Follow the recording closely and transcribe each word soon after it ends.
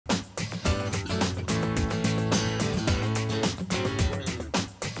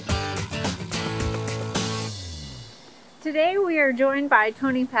Today we are joined by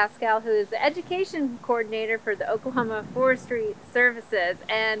Tony Pascall, who is the education coordinator for the Oklahoma Forestry Services.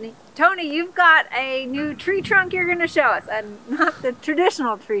 And Tony, you've got a new tree trunk you're going to show us, and not the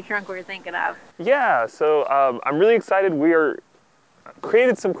traditional tree trunk we're thinking of. Yeah, so I'm really excited. We are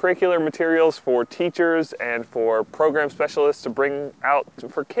created some curricular materials for teachers and for program specialists to bring out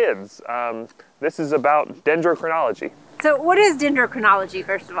for kids. This is about dendrochronology. So what is dendrochronology,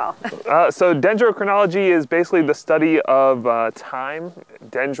 first of all? So dendrochronology is basically the study of time.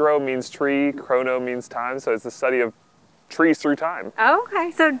 Dendro means tree, chrono means time, so it's the study of trees through time. Oh,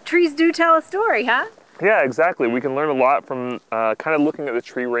 okay, so trees do tell a story, huh? Yeah, exactly. We can learn a lot from kind of looking at the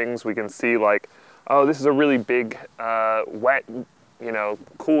tree rings. We can see like, oh, this is a really big, wet,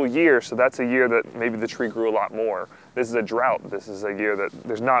 cool year, so that's a year that maybe the tree grew a lot more. This is a drought. This is a year that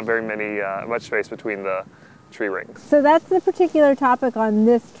there's not very much space between the tree rings. So that's the particular topic on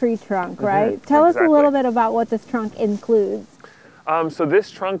this tree trunk, right? Tell us a little bit about what this trunk includes. So this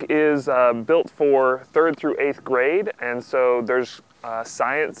trunk is built for 3rd through 8th grade, and so there's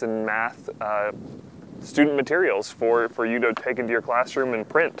science and math student materials for you to take into your classroom and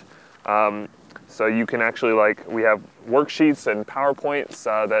print. So you can actually, we have worksheets and PowerPoints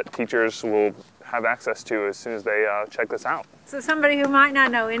that teachers will have access to as soon as they check this out. So somebody who might not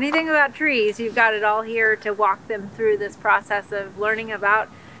know anything about trees, you've got it all here to walk them through this process of learning about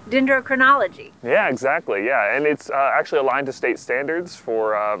dendrochronology. Yeah, exactly, yeah. And it's actually aligned to state standards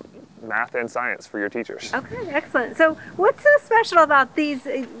for math and science for your teachers. Okay, excellent. So what's so special about these,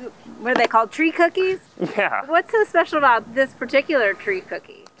 what are they called, tree cookies? Yeah. What's so special about this particular tree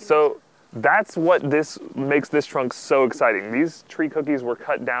cookie? So that's what makes this trunk so exciting. These tree cookies were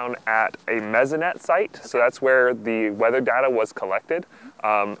cut down at a mesonet site, so that's where the weather data was collected.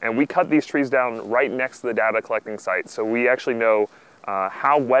 And we cut these trees down right next to the data collecting site, so we actually know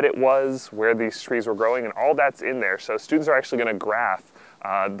how wet it was, where these trees were growing, and all that's in there. So students are actually going to graph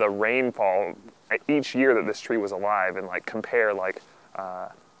the rainfall each year that this tree was alive and compare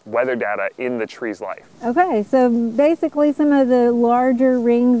weather data in the tree's life. Okay, so basically some of the larger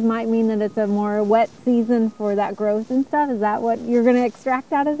rings might mean that it's a more wet season for that growth and stuff. Is that what you're going to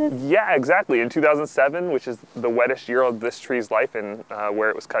extract out of this? Yeah, exactly. In 2007, which is the wettest year of this tree's life and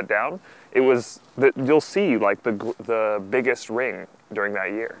where it was cut down, you'll see the biggest ring during that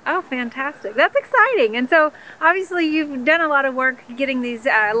year. Oh, fantastic. That's exciting. And so obviously you've done a lot of work getting these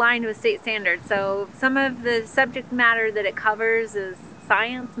aligned with state standards. So some of the subject matter that it covers is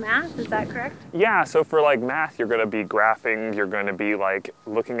science, math, is that correct? Yeah, so for math, you're going to be graphing, you're going to be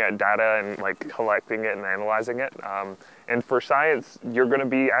looking at data and collecting it and analyzing it. And for science, you're going to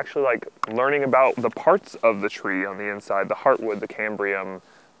be actually learning about the parts of the tree on the inside, the heartwood, the cambium,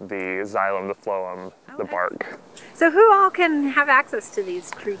 the xylem, the phloem, the bark. So who all can have access to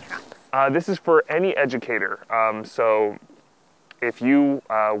these tree trunks? This is for any educator. So if you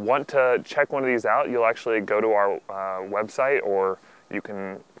want to check one of these out, you'll actually go to our website, or you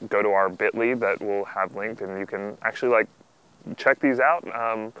can go to our bit.ly that we'll have linked, and you can actually check these out.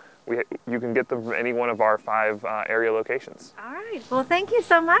 You can get them from any one of our 5 area locations. All right. Well, thank you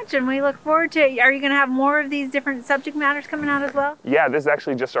so much, and we look forward to, are you going to have more of these different subject matters coming out as well? Yeah, this is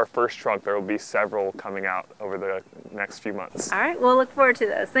actually just our first trunk. There will be several coming out over the next few months. All right. We'll look forward to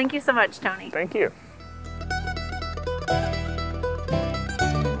those. Thank you so much, Tony. Thank you.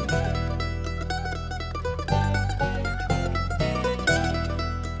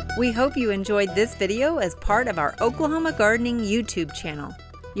 We hope you enjoyed this video as part of our Oklahoma Gardening YouTube channel.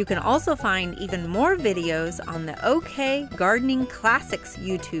 You can also find even more videos on the OK Gardening Classics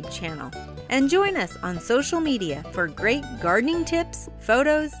YouTube channel. And join us on social media for great gardening tips,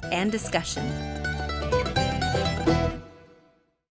 photos, and discussion.